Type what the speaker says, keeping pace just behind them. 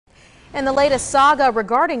And the latest saga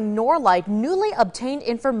regarding Noralite, newly obtained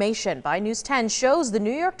information by News 10 shows the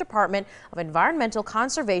New York Department of Environmental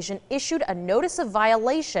Conservation issued a notice of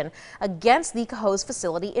violation against the Cohoes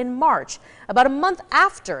facility in March, about a month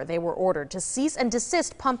after they were ordered to cease and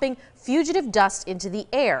desist pumping fugitive dust into the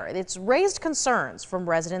air. It's raised concerns from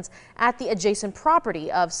residents at the adjacent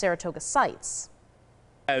property of Saratoga sites.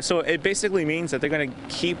 So it basically means that they're going to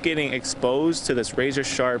keep getting exposed to this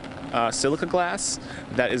razor-sharp silica glass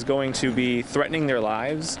that is going to be threatening their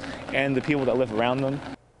lives and the people that live around them.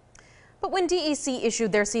 But when DEC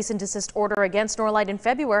issued their cease and desist order against Noralite in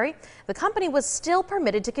February, the company was still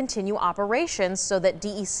permitted to continue operations so that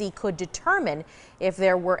DEC could determine if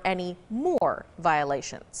there were any more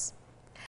violations.